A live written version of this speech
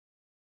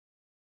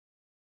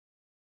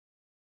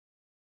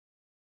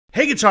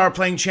Hey guitar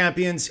playing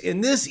champions,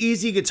 in this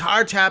easy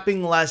guitar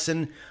tapping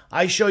lesson,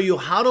 I show you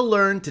how to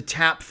learn to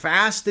tap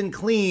fast and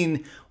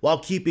clean while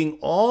keeping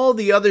all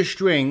the other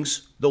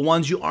strings, the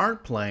ones you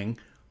aren't playing,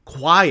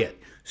 quiet.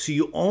 So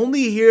you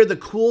only hear the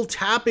cool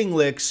tapping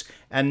licks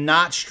and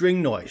not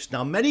string noise.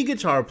 Now many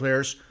guitar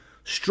players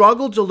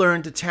struggle to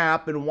learn to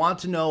tap and want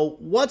to know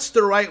what's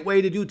the right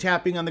way to do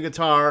tapping on the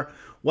guitar.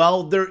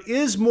 Well, there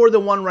is more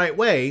than one right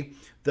way.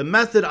 The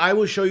method I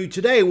will show you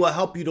today will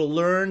help you to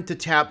learn to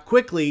tap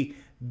quickly,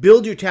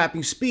 build your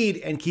tapping speed,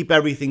 and keep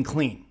everything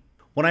clean.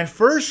 When I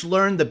first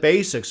learned the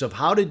basics of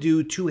how to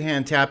do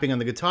two-hand tapping on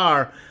the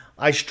guitar,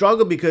 I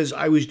struggled because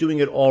I was doing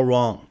it all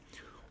wrong.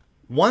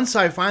 Once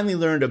I finally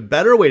learned a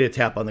better way to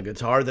tap on the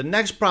guitar, the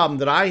next problem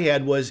that I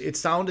had was it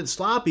sounded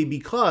sloppy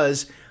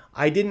because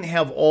I didn't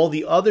have all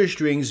the other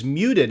strings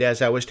muted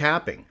as I was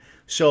tapping,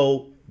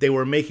 so they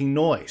were making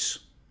noise.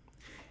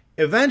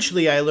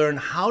 Eventually, I learned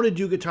how to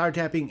do guitar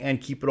tapping and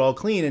keep it all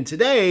clean, and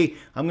today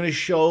I'm going to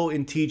show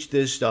and teach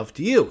this stuff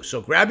to you. So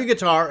grab your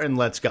guitar and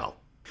let's go. All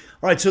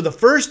right, so the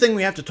first thing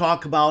we have to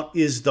talk about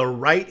is the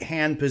right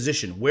hand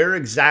position. Where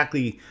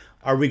exactly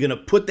are we going to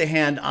put the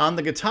hand on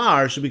the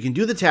guitar so we can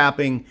do the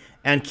tapping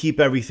and keep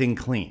everything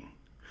clean?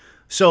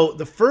 So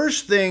the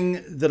first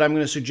thing that I'm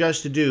going to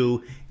suggest to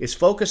do is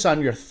focus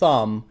on your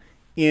thumb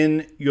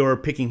in your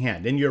picking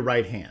hand, in your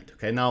right hand.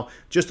 Okay, now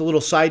just a little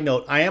side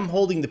note, I am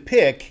holding the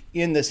pick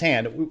in this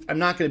hand. I'm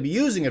not going to be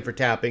using it for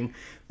tapping,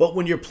 but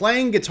when you're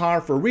playing guitar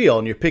for real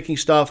and you're picking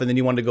stuff and then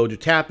you want to go do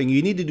tapping,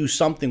 you need to do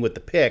something with the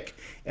pick,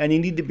 and you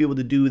need to be able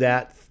to do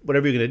that,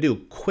 whatever you're going to do,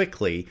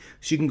 quickly,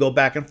 so you can go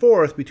back and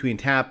forth between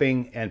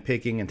tapping and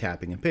picking and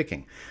tapping and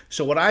picking.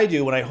 So what I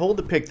do when I hold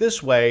the pick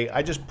this way,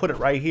 I just put it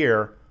right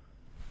here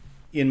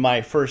in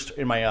my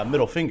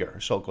middle finger.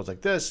 So it goes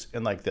like this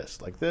and like this,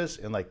 like this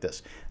and like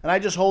this. And I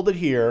just hold it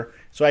here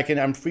so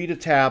I'm free to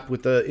tap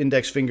with the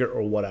index finger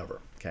or whatever,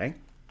 okay?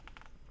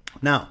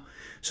 Now,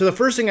 so the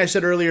first thing I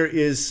said earlier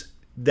is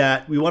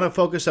that we want to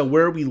focus on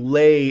where we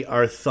lay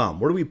our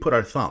thumb. Where do we put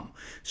our thumb?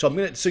 So I'm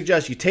going to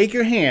suggest you take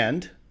your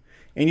hand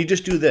and you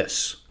just do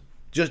this.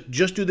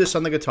 Just do this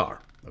on the guitar,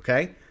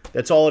 okay?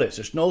 That's all it is.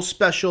 There's no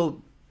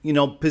special,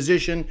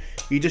 position.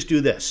 You just do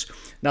this.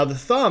 Now the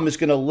thumb is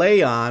going to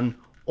lay on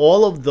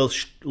all of the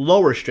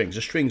lower strings,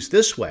 the strings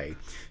this way,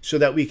 so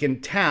that we can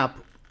tap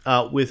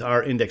with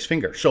our index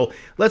finger. So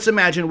let's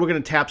imagine we're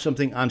going to tap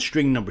something on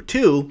string number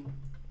 2.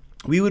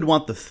 We would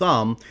want the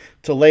thumb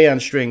to lay on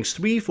strings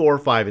 3, 4,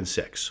 5, and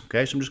 6.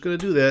 Okay, so I'm just going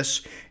to do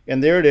this,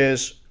 and there it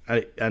is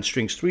on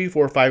strings 3,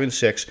 4, 5, and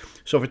 6.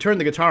 So if I turn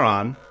the guitar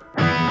on,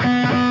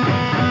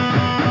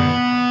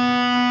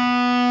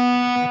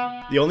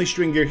 the only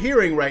string you're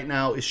hearing right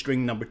now is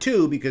string number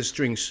 2 because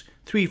strings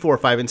 3, 4,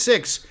 5, and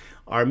 6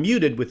 are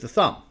muted with the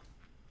thumb.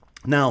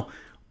 Now,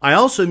 I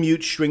also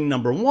mute string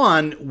number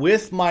 1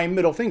 with my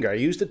middle finger. I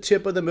use the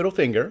tip of the middle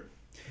finger,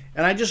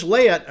 and I just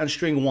lay it on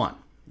string 1.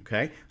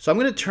 Okay, so I'm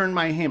going to turn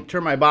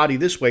my body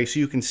this way so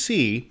you can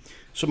see.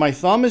 So my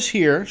thumb is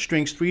here,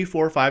 strings 3,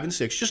 4, 5, and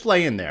 6, just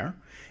lay in there,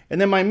 and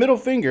then my middle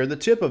finger, the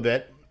tip of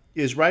it,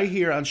 is right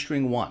here on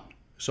string 1.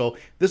 So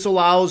this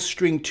allows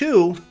string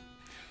 2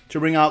 to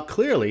ring out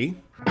clearly,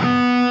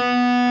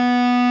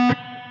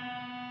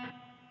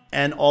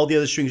 and all the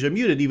other strings are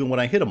muted even when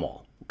I hit them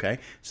all, okay?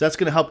 So that's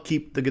going to help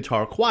keep the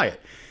guitar quiet.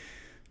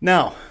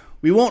 Now,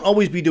 we won't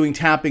always be doing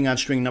tapping on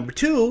string number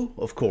 2,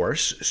 of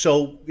course.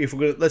 So if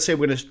let's say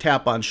we're going to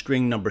tap on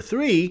string number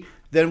 3,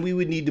 then we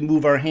would need to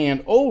move our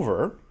hand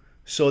over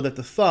so that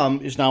the thumb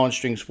is now on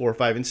strings 4,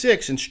 5, and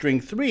 6, and string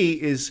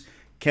 3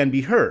 can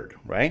be heard,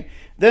 right?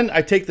 Then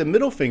I take the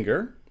middle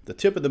finger, the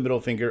tip of the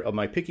middle finger of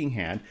my picking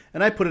hand,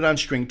 and I put it on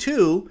string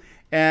 2,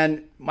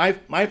 and my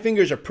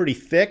fingers are pretty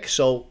thick,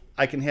 so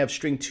I can have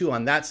string 2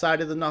 on that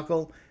side of the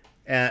knuckle,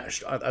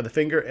 of the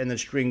finger, and then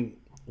string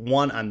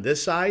 1 on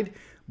this side.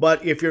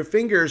 But if your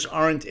fingers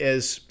aren't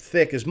as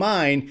thick as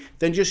mine,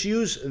 then just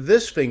use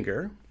this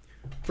finger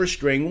for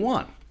string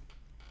 1.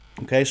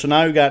 Okay, so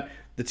now we've got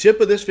the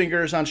tip of this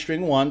finger is on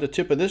string 1, the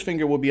tip of this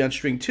finger will be on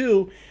string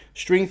 2,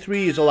 string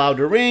 3 is allowed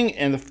to ring,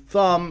 and the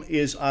thumb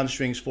is on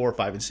strings 4,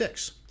 5, and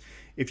 6.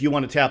 If you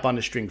want to tap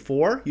onto string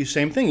 4, you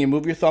same thing, you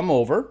move your thumb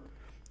over,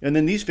 and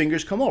then these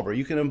fingers come over.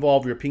 You can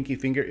involve your pinky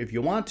finger if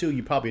you want to.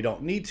 You probably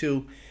don't need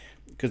to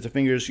because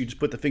you just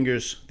put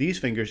these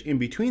fingers in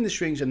between the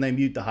strings and they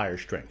mute the higher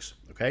strings,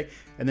 okay?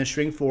 And then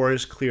string 4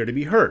 is clear to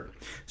be heard.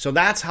 So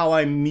that's how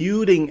I'm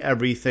muting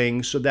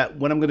everything so that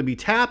when I'm going to be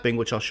tapping,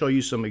 which I'll show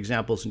you some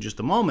examples in just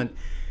a moment,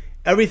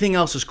 everything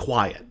else is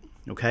quiet,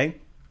 okay?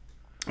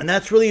 And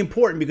that's really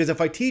important because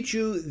if I teach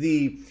you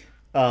the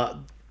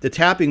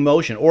tapping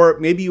motion, or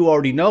maybe you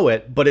already know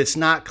it, but it's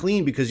not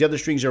clean because the other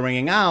strings are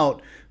ringing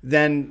out,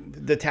 then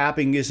the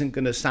tapping isn't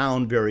going to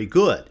sound very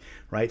good,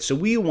 right? So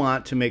we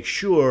want to make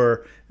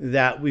sure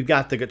that we've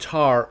got the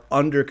guitar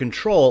under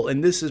control,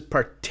 and this is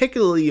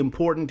particularly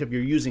important if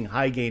you're using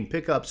high gain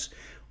pickups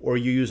or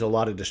you use a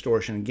lot of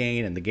distortion and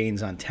gain and the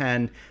gain's on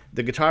 10.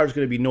 The guitar is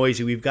going to be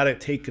noisy. We've got to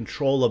take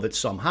control of it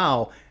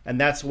somehow, and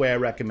that's the way I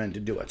recommend to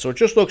do it. So it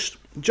just looks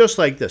just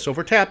like this. So if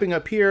we're tapping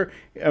up here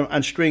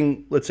on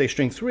string, let's say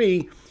string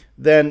 3,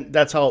 then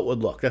that's how it would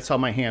look. That's how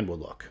my hand would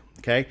look,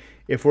 okay?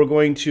 If we're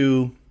going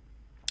to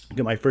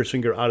get my first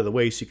finger out of the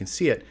way so you can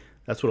see it,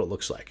 that's what it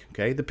looks like,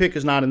 okay? The pick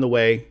is not in the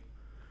way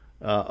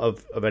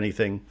of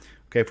anything.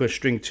 Okay, for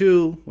string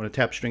 2, when I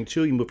tap string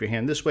 2, you move your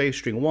hand this way.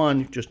 String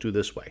 1, just do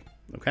this way,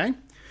 okay?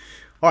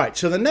 All right,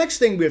 so the next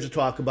thing we have to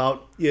talk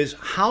about is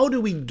how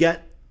do we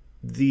get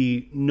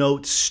the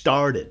note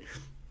started?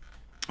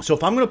 So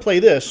if I'm going to play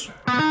this,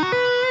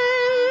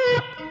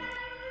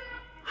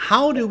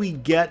 how do we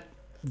get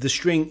the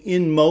string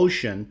in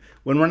motion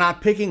when we're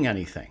not picking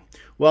anything?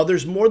 Well,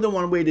 there's more than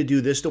one way to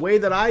do this. The way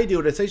that I do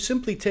it is I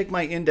simply take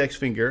my index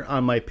finger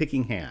on my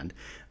picking hand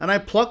and I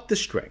pluck the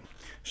string.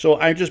 So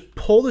I just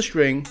pull the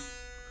string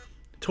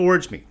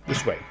towards me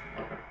this way.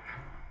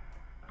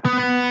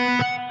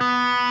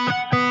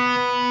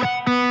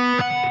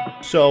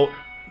 So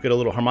get a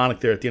little harmonic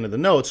there at the end of the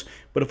notes.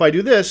 But if I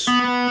do this,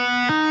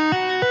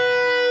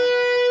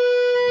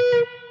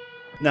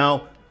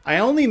 now I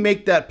only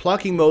make that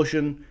plucking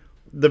motion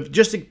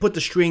just to put the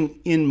string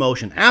in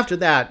motion. After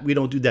that, we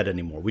don't do that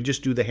anymore. We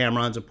just do the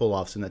hammer-ons and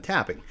pull-offs and the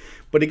tapping.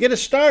 But to get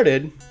us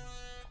started,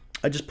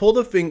 I just pull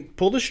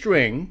the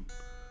string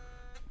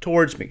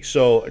towards me.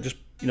 So I just,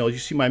 you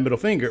see my middle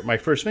finger, my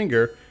first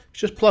finger, it's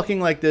just plucking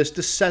like this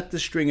to set the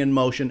string in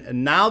motion.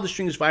 And now the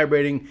string is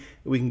vibrating,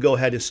 and we can go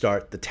ahead and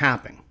start the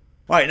tapping.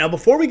 All right, now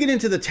before we get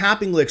into the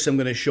tapping licks I'm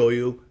going to show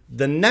you,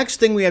 the next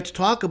thing we have to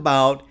talk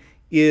about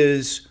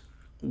is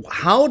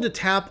how to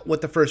tap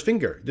with the first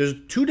finger. There's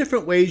two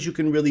different ways you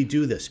can really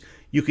do this.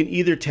 You can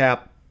either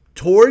tap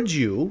towards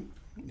you,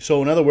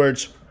 so in other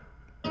words,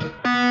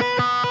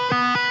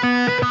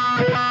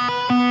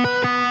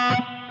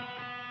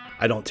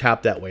 I don't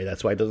tap that way,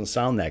 that's why it doesn't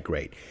sound that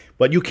great.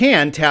 But you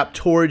can tap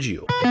towards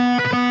you.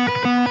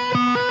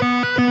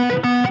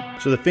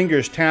 So the finger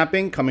is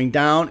tapping, coming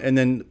down, and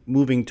then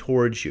moving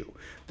towards you.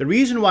 The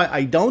reason why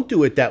I don't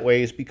do it that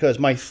way is because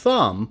my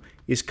thumb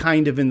is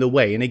kind of in the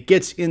way, and it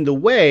gets in the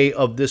way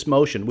of this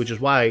motion, which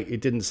is why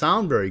it didn't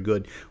sound very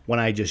good when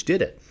I just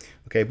did it.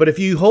 Okay, but if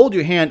you hold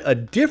your hand a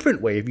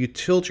different way, if you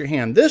tilt your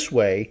hand this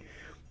way,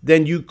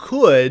 then you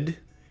could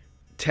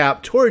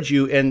tap towards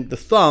you and the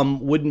thumb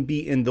wouldn't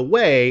be in the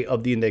way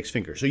of the index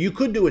finger. So you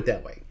could do it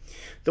that way.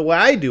 The way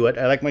I do it,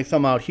 I like my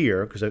thumb out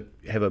here because I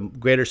have a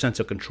greater sense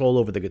of control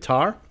over the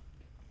guitar,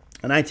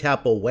 and I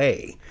tap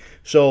away.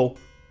 So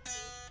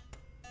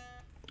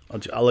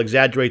I'll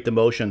exaggerate the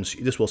motions.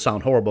 This will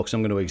sound horrible because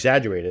I'm going to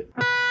exaggerate it.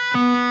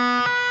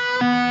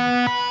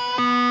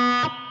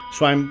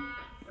 So I'm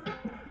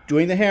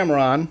doing the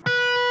hammer-on,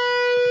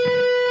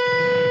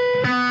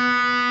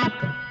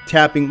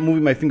 tapping,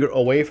 moving my finger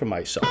away from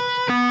myself.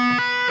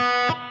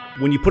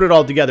 When you put it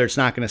all together, it's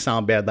not going to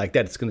sound bad like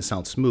that. It's going to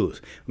sound smooth.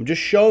 I'm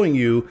just showing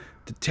you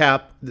to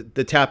tap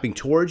the tapping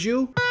towards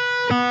you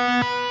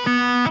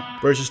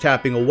versus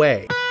tapping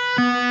away.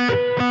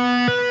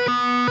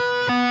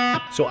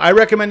 So I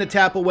recommend to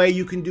tap away.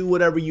 You can do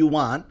whatever you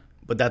want,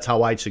 but that's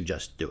how I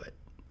suggest to do it.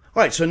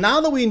 All right, so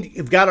now that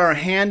we've got our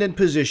hand in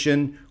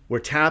position, we're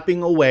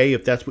tapping away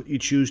if that's what you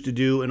choose to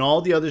do, and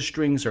all the other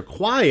strings are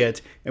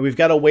quiet, and we've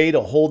got a way to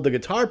hold the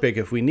guitar pick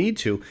if we need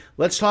to.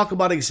 Let's talk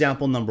about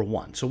example number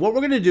 1. So what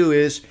we're going to do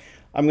is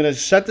I'm going to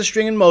set the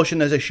string in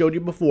motion as I showed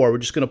you before. We're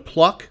just going to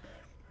pluck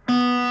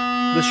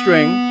the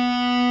string.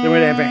 Then we're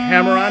going to have a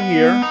hammer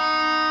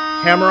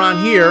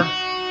on here,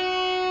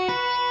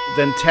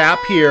 then tap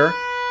here,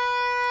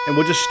 and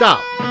we'll just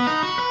stop.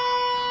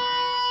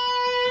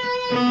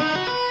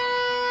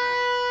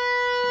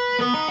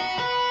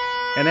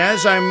 And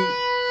as I'm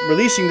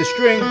releasing the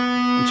string,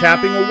 I'm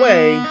tapping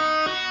away.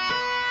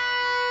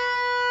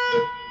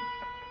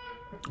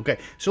 Okay,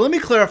 so let me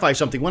clarify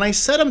something. When I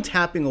said I'm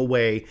tapping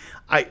away,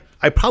 I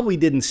probably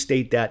didn't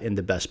state that in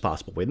the best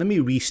possible way. Let me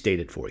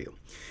restate it for you.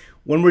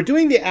 When we're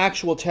doing the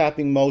actual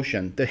tapping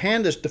motion, the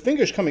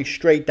finger's coming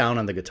straight down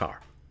on the guitar.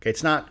 Okay,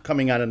 it's not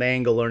coming at an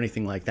angle or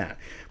anything like that.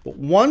 But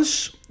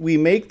once we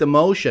make the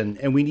motion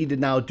and we need to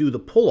now do the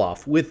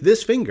pull-off with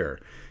this finger,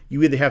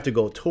 you either have to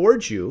go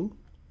towards you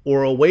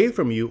or away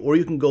from you, or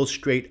you can go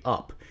straight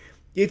up.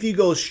 If you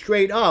go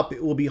straight up,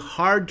 it will be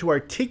hard to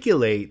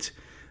articulate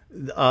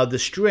the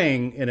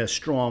string in a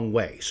strong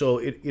way. So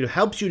it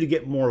helps you to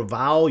get more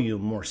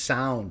volume, more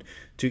sound,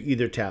 to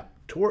either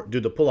do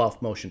the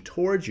pull-off motion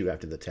towards you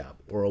after the tap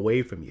or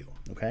away from you,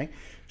 okay?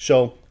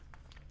 So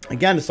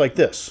again, it's like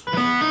this.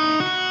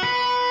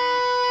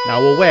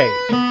 Now away.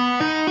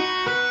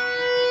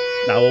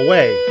 Now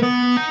away.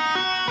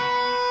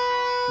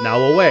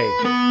 Now away.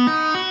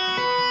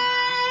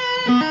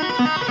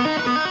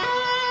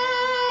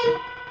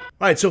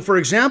 All right, so for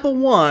example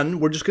 1,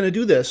 we're just going to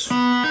do this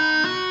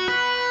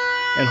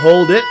and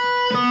hold it.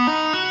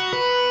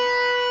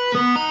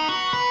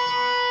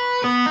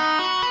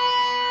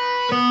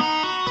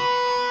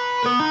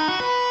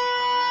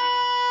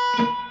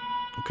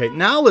 Okay,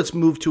 now let's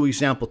move to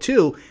example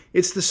 2.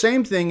 It's the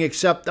same thing,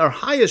 except our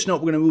highest note,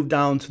 we're going to move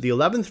down to the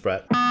 11th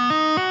fret.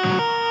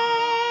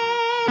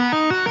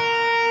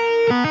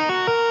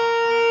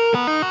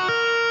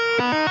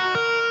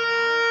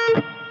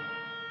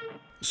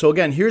 So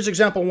again, here's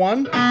example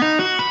 1.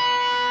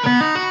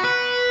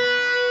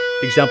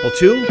 Example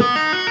 2.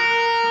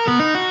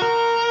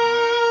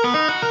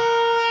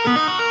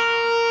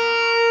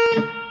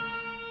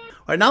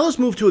 All right, now let's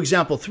move to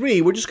example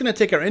 3. We're just going to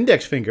take our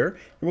index finger and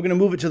we're going to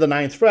move it to the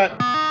 9th fret.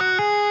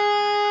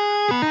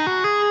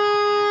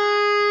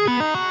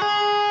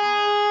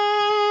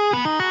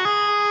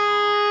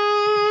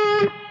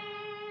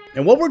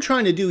 And what we're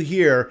trying to do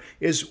here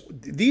is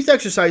these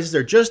exercises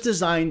are just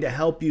designed to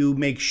help you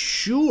make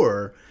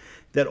sure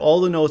that all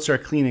the notes are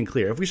clean and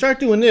clear. If we start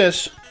doing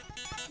this,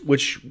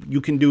 which you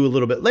can do a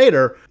little bit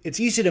later, it's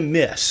easy to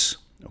miss,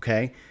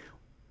 okay?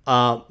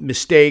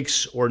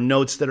 Mistakes or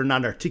notes that are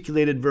not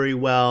articulated very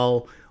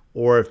well,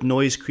 or if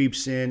noise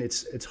creeps in,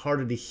 it's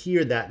harder to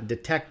hear that and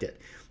detect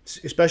it,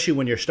 especially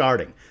when you're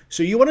starting.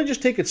 So you want to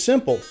just take it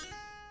simple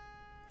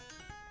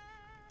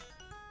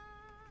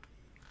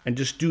and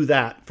just do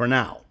that for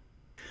now.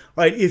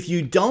 All right, if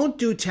you don't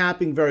do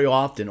tapping very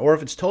often, or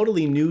if it's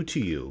totally new to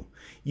you,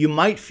 you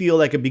might feel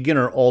like a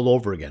beginner all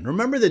over again.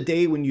 Remember the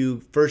day when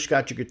you first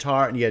got your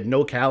guitar and you had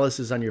no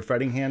calluses on your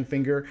fretting hand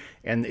finger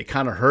and it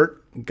kind of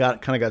hurt, kind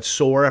of got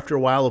sore after a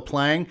while of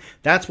playing?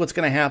 That's what's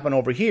going to happen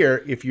over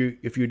here if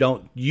you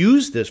don't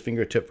use this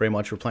fingertip very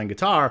much for playing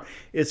guitar.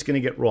 It's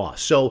going to get raw.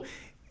 So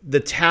the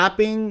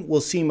tapping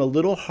will seem a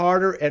little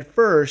harder at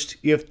first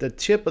if the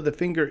tip of the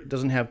finger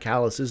doesn't have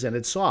calluses and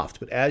it's soft.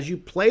 But as you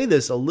play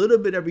this a little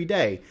bit every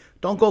day,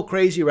 don't go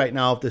crazy right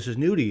now if this is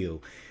new to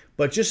you.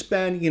 But just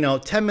spend,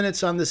 10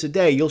 minutes on this a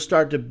day. You'll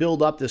start to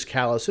build up this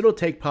callus. It'll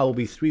take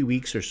probably 3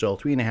 weeks or so,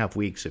 3.5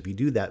 weeks if you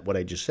do that, what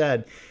I just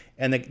said.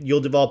 And you'll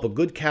develop a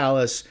good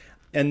callus.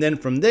 And then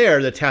from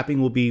there, the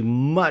tapping will be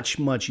much,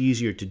 much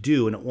easier to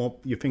do, and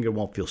your finger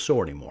won't feel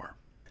sore anymore.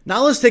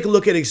 Now let's take a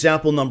look at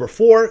example number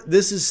 4.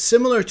 This is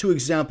similar to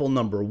example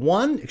number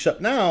 1, except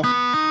now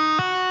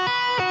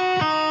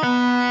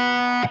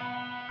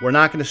we're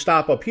not going to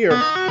stop up here.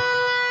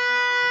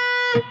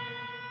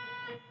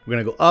 We're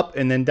going to go up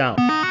and then down.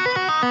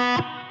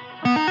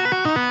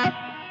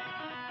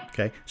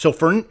 Okay, so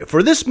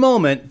for this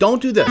moment,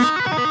 don't do this.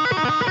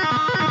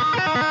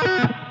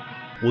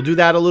 We'll do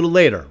that a little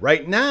later.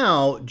 Right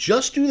now,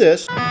 just do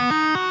this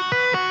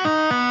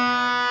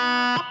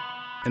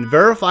and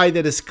verify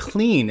that it's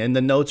clean and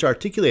the notes are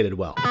articulated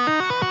well.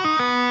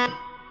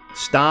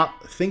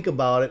 Stop, think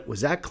about it.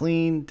 Was that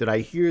clean? Did I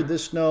hear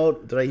this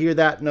note? Did I hear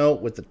that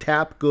note? Was the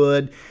tap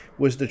good?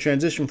 Was the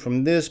transition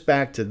from this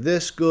back to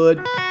this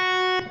good?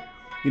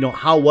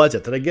 How was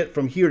it? Did I get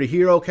from here to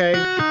here okay?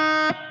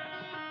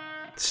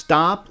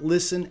 Stop,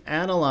 listen,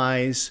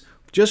 analyze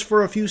just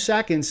for a few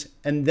seconds,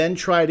 and then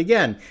try it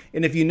again.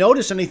 And if you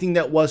notice anything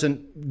that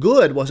wasn't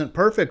good, wasn't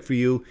perfect for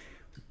you,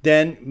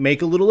 then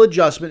make a little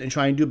adjustment and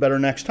try and do better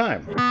next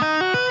time.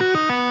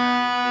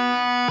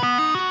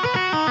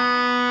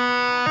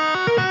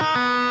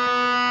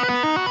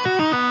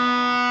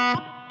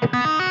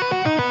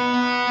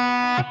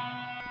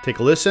 Take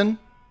a listen.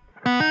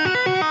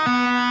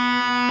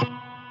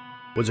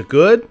 Was it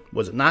good?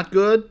 Was it not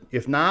good?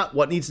 If not,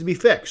 what needs to be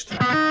fixed?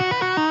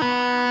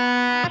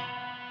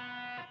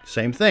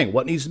 Same thing.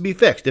 What needs to be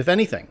fixed, if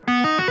anything? All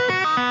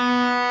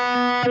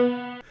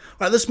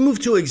right, let's move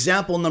to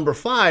example number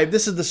 5.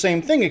 This is the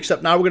same thing,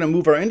 except now we're going to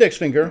move our index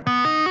finger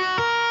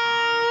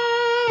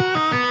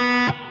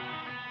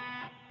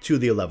to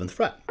the 11th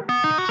fret.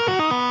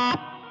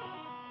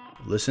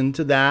 Listen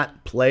to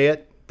that, play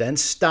it, then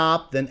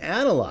stop, then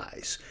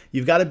analyze.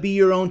 You've got to be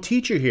your own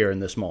teacher here in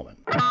this moment.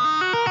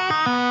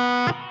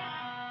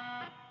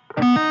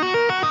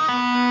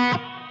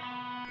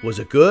 Was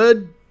it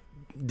good?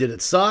 Did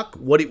it suck?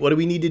 What do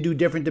we need to do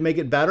different to make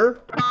it better?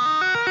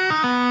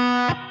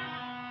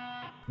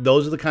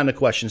 Those are the kind of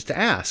questions to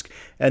ask,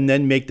 and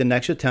then make the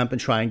next attempt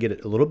and try and get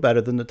it a little better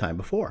than the time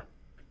before.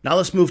 Now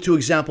let's move to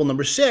example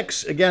number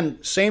 6.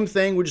 Again, same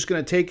thing. We're just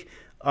going to take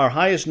our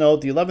highest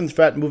note, the 11th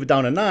fret, and move it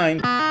down to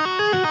 9.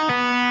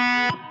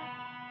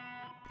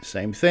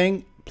 Same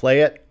thing.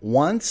 Play it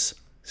once,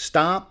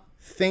 stop,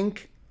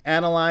 think,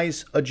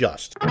 analyze,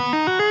 adjust.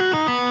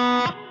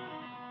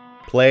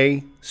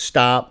 Play,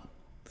 stop,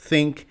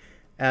 think,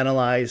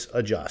 analyze,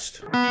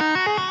 adjust.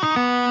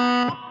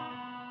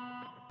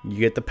 You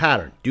get the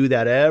pattern. Do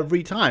that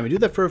every time. You do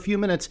that for a few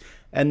minutes,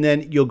 and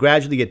then you'll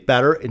gradually get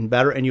better and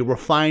better, and you'll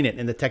refine it,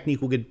 and the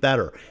technique will get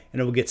better,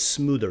 and it will get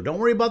smoother. Don't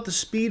worry about the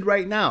speed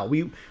right now.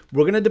 We're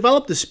going to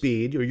develop the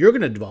speed, or you're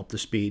going to develop the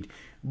speed,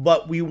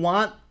 but we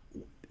want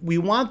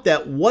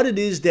that what it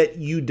is that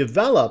you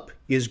develop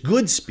is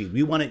good speed.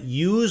 We want it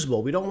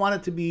usable. We don't want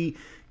it to be,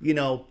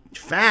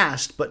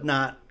 fast, but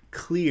not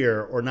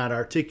clear or not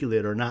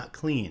articulate or not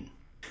clean.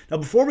 Now,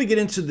 before we get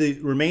into the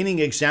remaining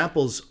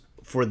examples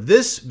for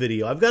this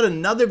video, I've got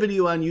another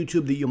video on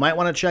YouTube that you might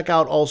want to check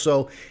out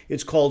also.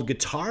 It's called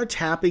Guitar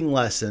Tapping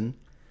Lesson.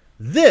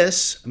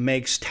 This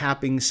makes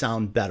tapping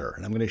sound better.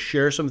 And I'm going to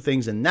share some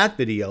things in that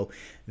video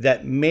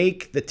that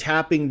make the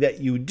tapping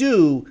that you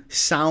do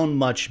sound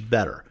much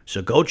better.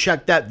 So go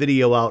check that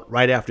video out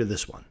right after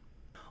this one.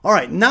 All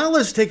right, now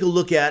let's take a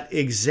look at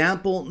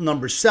example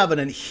number 7.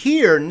 And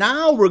here,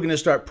 now we're going to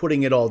start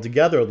putting it all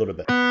together a little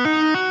bit.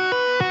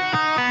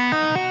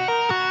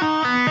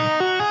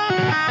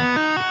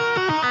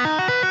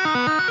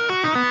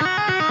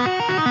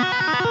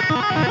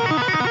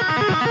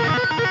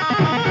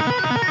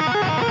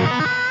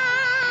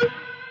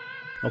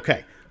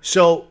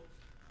 So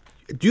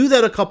do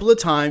that a couple of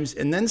times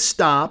and then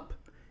stop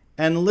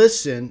and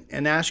listen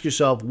and ask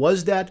yourself,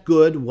 was that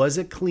good? Was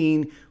it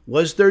clean?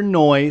 Was there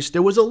noise?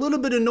 There was a little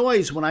bit of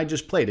noise when I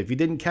just played. If you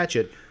didn't catch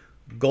it,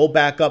 go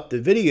back up the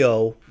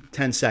video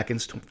 10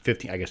 seconds,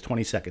 15, I guess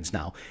 20 seconds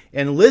now,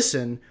 and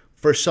listen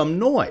for some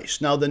noise.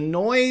 Now, the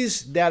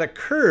noise that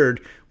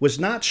occurred was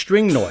not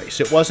string noise.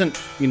 It wasn't,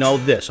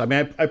 this. I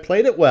mean, I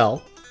played it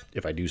well,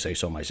 if I do say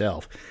so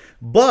myself,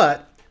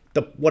 but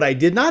what I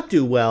did not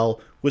do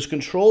well was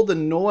control the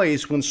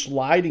noise when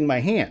sliding my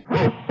hand.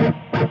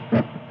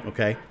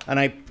 Okay, and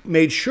I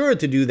made sure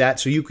to do that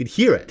so you could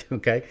hear it,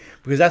 okay,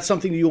 because that's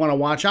something you want to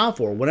watch out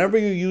for. Whenever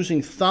you're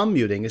using thumb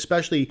muting,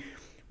 especially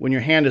when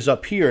your hand is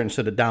up here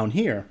instead of down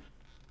here,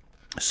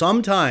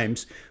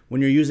 sometimes when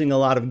you're using a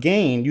lot of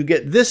gain, you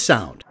get this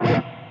sound.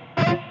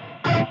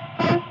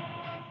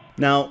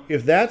 Now,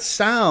 if that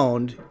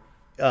sound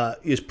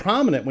is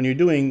prominent when you're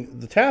doing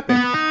the tapping,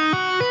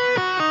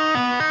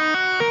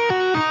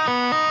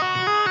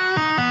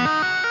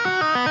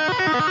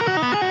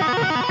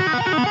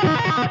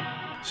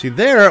 see,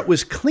 there it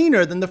was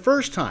cleaner than the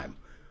first time.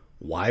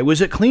 Why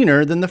was it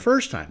cleaner than the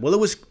first time? Well, it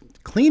was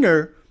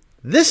cleaner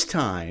this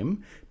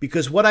time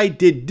because what I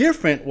did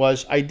different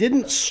was I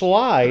didn't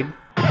slide.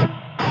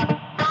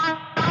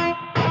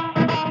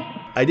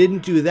 I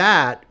didn't do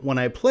that when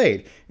I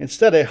played.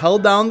 Instead, I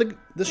held down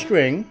the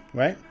string,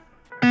 right?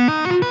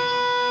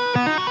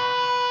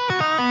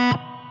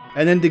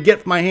 And then to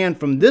get my hand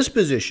from this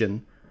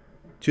position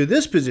to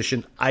this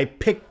position, I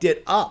picked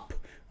it up,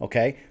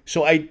 okay?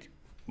 So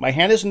my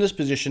hand is in this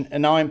position,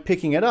 and now I'm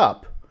picking it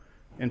up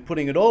and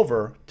putting it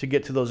over to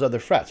get to those other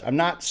frets. I'm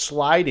not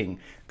sliding,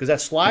 because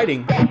that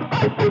sliding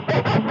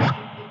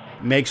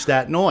makes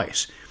that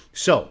noise.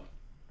 So,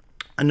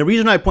 and the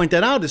reason I point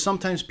that out is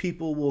sometimes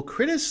people will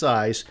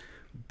criticize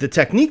the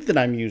technique that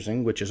I'm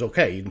using, which is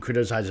okay. You can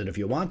criticize it if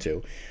you want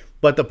to.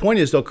 But the point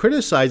is they'll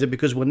criticize it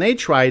because when they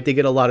try it, they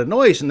get a lot of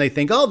noise, and they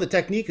think, oh, the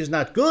technique is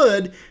not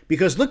good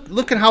because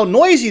look at how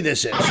noisy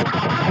this is.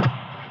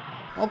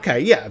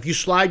 Okay, yeah, if you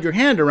slide your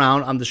hand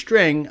around on the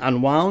string,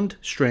 on wound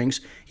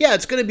strings, yeah,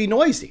 it's going to be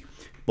noisy.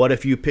 But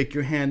if you pick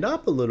your hand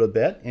up a little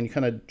bit and you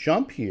kind of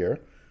jump here,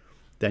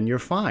 then you're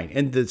fine.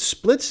 And the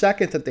split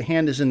second that the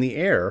hand is in the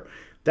air,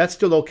 that's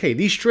still okay.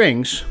 These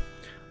strings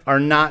are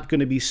not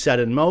going to be set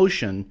in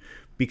motion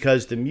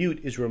because the mute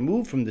is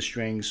removed from the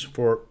strings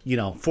for,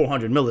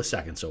 400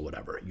 milliseconds or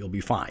whatever. You'll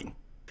be fine.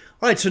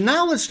 All right, so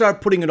now let's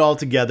start putting it all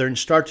together and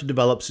start to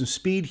develop some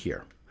speed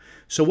here.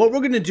 So what we're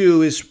going to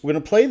do is we're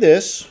going to play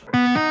this.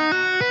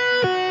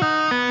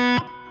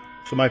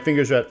 So my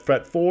fingers are at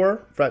fret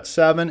 4, fret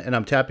 7, and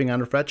I'm tapping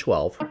on fret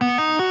 12.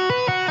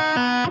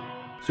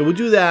 So we'll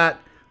do that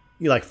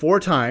like 4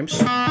 times.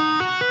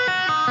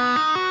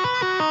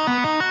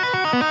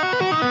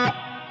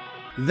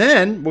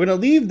 Then we're going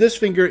to leave this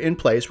finger in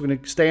place. We're going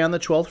to stay on the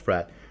 12th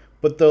fret.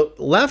 But the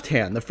left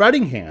hand, the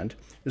fretting hand,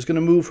 is going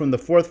to move from the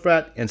 4th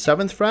fret and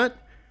 7th fret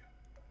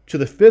to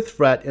the 5th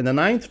fret and the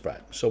 9th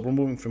fret. So we're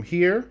moving from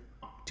here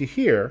to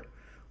here,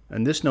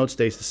 and this note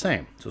stays the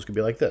same. So it's going to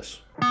be like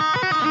this.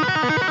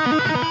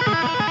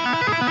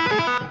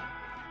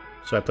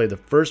 So I play the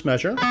first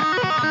measure,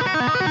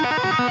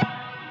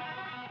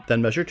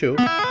 then measure 2.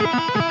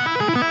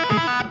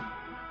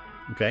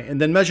 Okay, and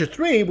then measure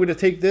 3, we're going to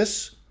take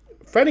this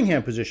fretting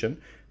hand position,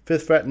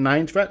 5th fret and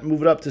 9th fret, and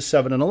move it up to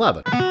 7 and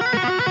 11.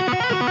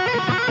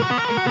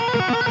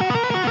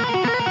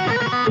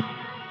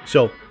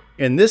 So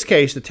in this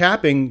case, the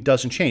tapping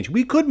doesn't change.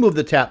 We could move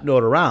the tap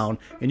note around,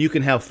 and you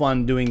can have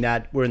fun doing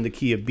that. We're in the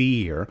key of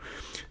B here.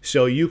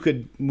 So you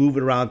could move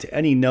it around to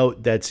any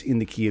note that's in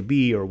the key of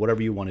B or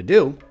whatever you want to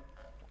do.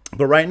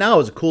 But right now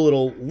is a cool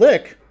little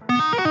lick.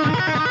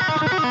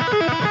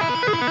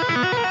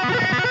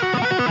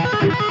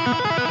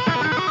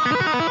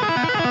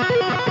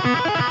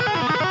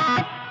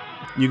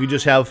 You can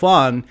just have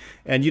fun,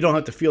 and you don't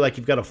have to feel like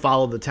you've got to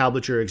follow the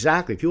tablature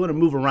exactly. If you want to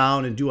move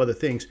around and do other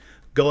things,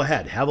 go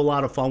ahead. Have a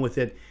lot of fun with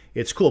it.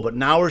 It's cool. But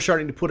now we're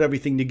starting to put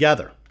everything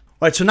together.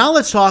 All right, so now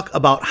let's talk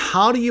about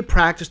how do you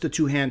practice the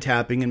two-hand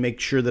tapping and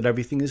make sure that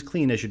everything is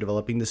clean as you're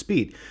developing the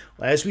speed.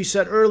 As we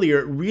said earlier,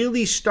 it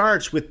really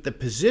starts with the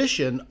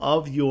position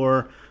of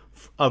your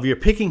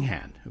picking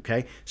hand,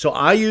 okay? So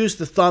I use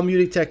the thumb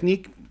muting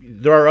technique.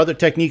 There are other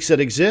techniques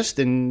that exist,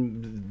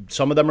 and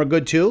some of them are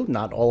good too.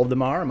 Not all of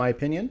them are, in my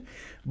opinion.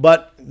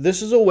 But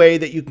this is a way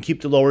that you can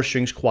keep the lower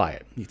strings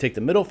quiet. You take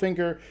the middle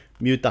finger,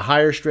 mute the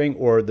higher string,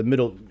 or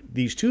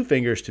these 2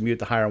 fingers to mute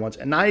the higher ones.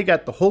 And now you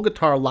got the whole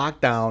guitar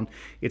locked down.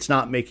 It's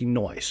not making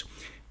noise.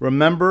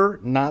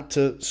 Remember not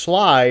to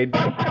slide.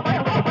 You're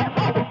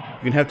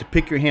going to have to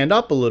pick your hand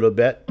up a little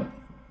bit.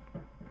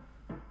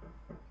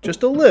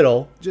 Just a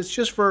little,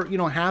 just for,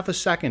 half a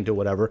second or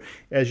whatever,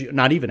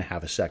 not even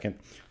half a second,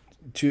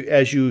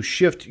 as you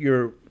shift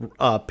your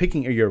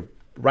picking or your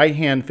right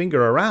hand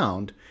finger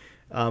around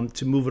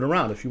to move it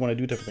around if you want to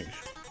do different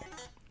things.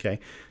 Okay,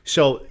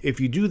 so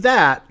if you do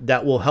that,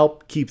 that will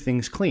help keep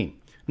things clean.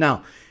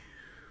 Now,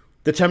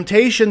 the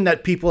temptation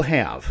that people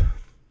have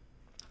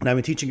And I've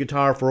been teaching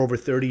guitar for over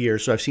 30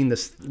 years, so I've seen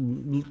this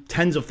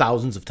tens of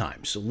thousands of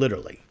times, so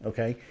literally,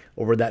 okay,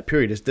 over that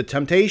period. The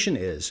temptation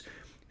is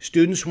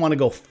students want to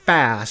go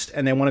fast,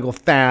 and they want to go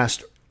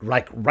fast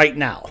like right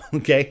now,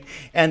 okay?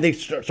 And they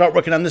start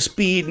working on the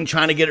speed and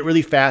trying to get it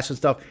really fast and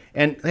stuff.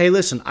 And hey,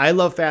 listen, I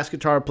love fast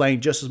guitar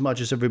playing just as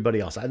much as everybody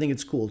else. I think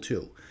it's cool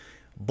too.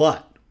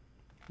 But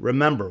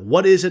remember,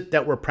 what is it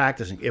that we're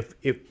practicing? If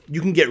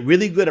you can get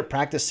really good at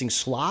practicing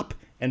slop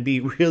and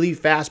be really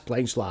fast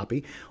playing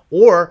sloppy,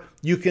 or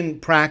you can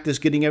practice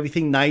getting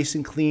everything nice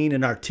and clean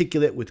and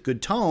articulate with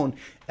good tone,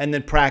 and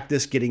then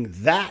practice getting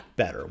that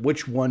better.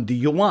 Which one do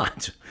you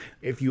want?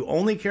 If you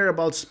only care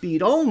about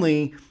speed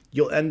only,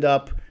 you'll end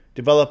up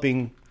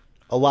developing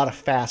a lot of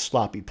fast,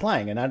 sloppy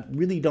playing, and I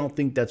really don't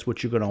think that's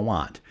what you're going to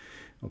want.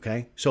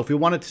 Okay, so if we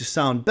want it to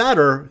sound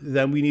better,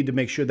 then we need to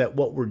make sure that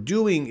what we're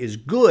doing is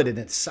good and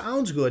it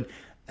sounds good,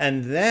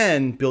 and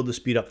then build the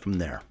speed up from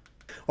there.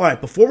 All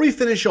right, before we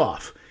finish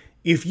off,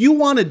 if you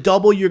want to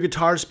double your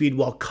guitar speed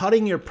while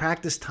cutting your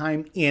practice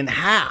time in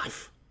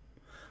half,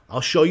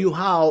 I'll show you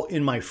how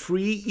in my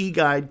free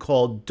e-guide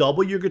called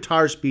Double Your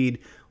Guitar Speed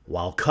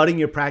While Cutting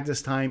Your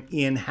Practice Time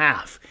in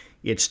Half.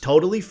 It's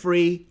totally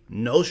free,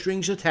 no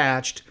strings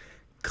attached.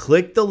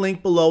 Click the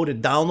link below to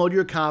download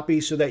your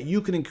copy so that you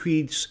can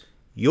increase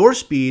your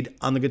speed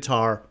on the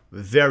guitar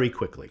very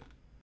quickly.